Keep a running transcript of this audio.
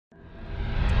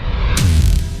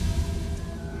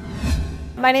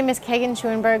My name is Kegan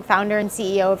Schouwenburg, founder and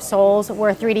CEO of SOLS. We're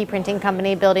a 3D printing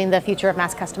company building the future of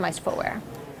mass customized footwear.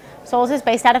 SOLS is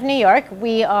based out of New York.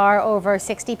 We are over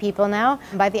 60 people now.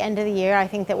 By the end of the year, I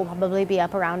think that we'll probably be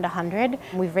up around 100.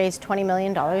 We've raised $20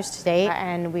 million to date,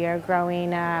 and we are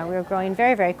growing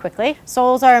very, very quickly.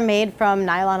 SOLS are made from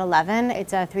nylon 11.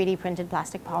 It's a 3D printed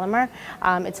plastic polymer.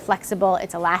 It's flexible,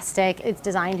 it's elastic, it's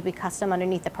designed to be custom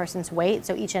underneath the person's weight.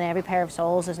 So each and every pair of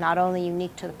soles is not only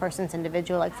unique to the person's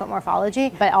individual like foot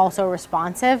morphology, but also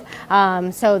responsive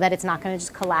so that it's not going to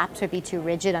just collapse or be too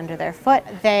rigid under their foot.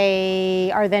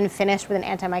 They are then finished with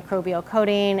an antimicrobial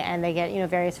coating, and they get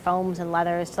various foams and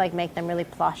leathers to make them really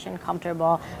plush and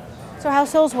comfortable. So how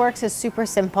SOLS works is super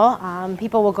simple.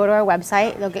 People will go to our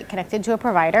website, they'll get connected to a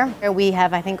provider. We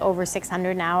have, I think, over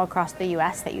 600 now across the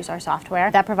US that use our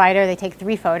software. That provider, they take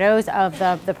 3 photos of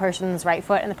the person's right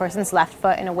foot and the person's left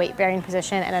foot in a weight-bearing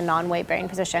position and a non-weight bearing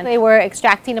position. They were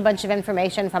extracting a bunch of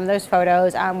information from those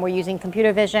photos. We're using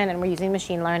computer vision and we're using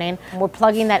machine learning. We're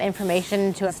plugging that information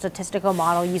into a statistical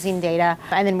model using data,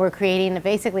 and then we're creating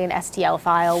basically an STL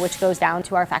file which goes down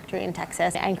to our factory in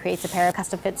Texas and creates a pair of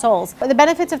custom fit soles. But the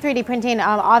benefits of 3D printing,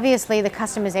 obviously the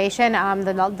customization,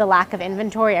 the lack of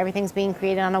inventory, everything's being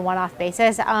created on a one-off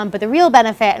basis. But the real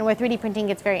benefit, and where 3D printing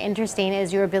gets very interesting,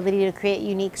 is your ability to create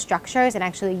unique structures and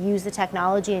actually use the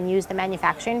technology and use the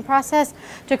manufacturing process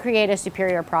to create a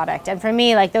superior product. And for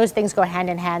me, those things go hand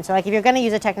in hand. So if you're going to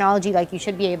use a technology, you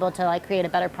should be able to create a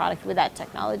better product with that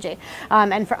technology.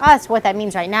 And for us, what that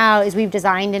means right now is we've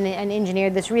designed and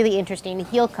engineered this really interesting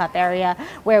heel cup area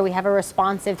where we have a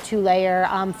responsive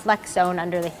 2-layer flex zone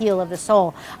under the heel of the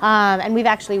sole. And we've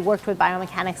actually worked with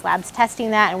biomechanics labs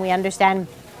testing that, and we understand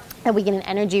that we get an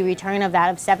energy return of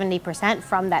that of 70%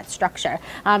 from that structure.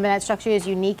 And that structure is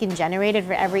unique and generated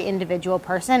for every individual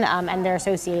person and their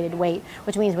associated weight,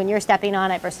 which means when you're stepping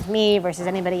on it versus me versus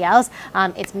anybody else,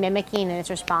 it's mimicking and it's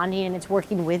responding and it's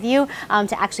working with you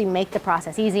to actually make the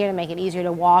process easier, to make it easier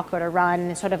to walk or to run,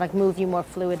 and sort of move you more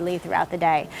fluidly throughout the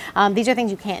day. These are things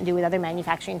you can't do with other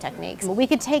manufacturing techniques. We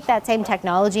could take that same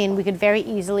technology and we could very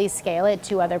easily scale it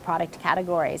to other product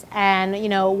categories. And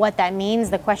what that means,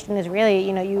 the question is really,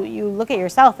 you look at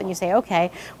yourself and you say,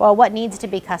 okay, well, what needs to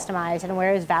be customized and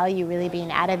where is value really being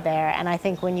added there? And I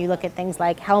think when you look at things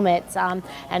like helmets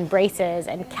and braces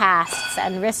and casts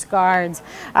and wrist guards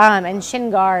and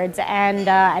shin guards and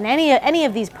any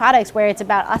of these products where it's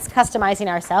about us customizing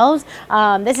ourselves,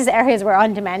 this is areas where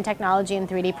on-demand technology and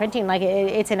 3D printing,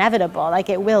 it's inevitable,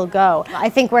 it will go. I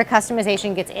think where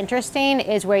customization gets interesting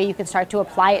is where you can start to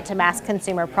apply it to mass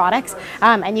consumer products,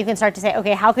 and you can start to say,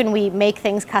 okay, how can we make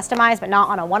things customized but not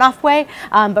on a one-off way,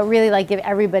 but really give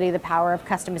everybody the power of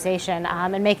customization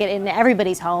and make it in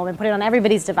everybody's home and put it on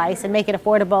everybody's device and make it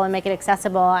affordable and make it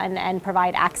accessible and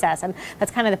provide access. And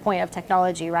that's kind of the point of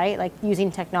technology, right? Using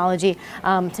technology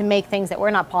to make things that were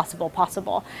not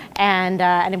possible.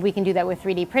 And if we can do that with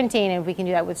 3D printing, and if we can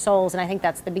do that with SOLS, and I think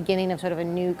that's the beginning of sort of a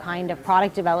new kind of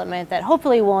product development that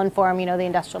hopefully will inform the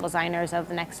industrial designers of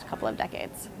the next couple of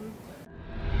decades.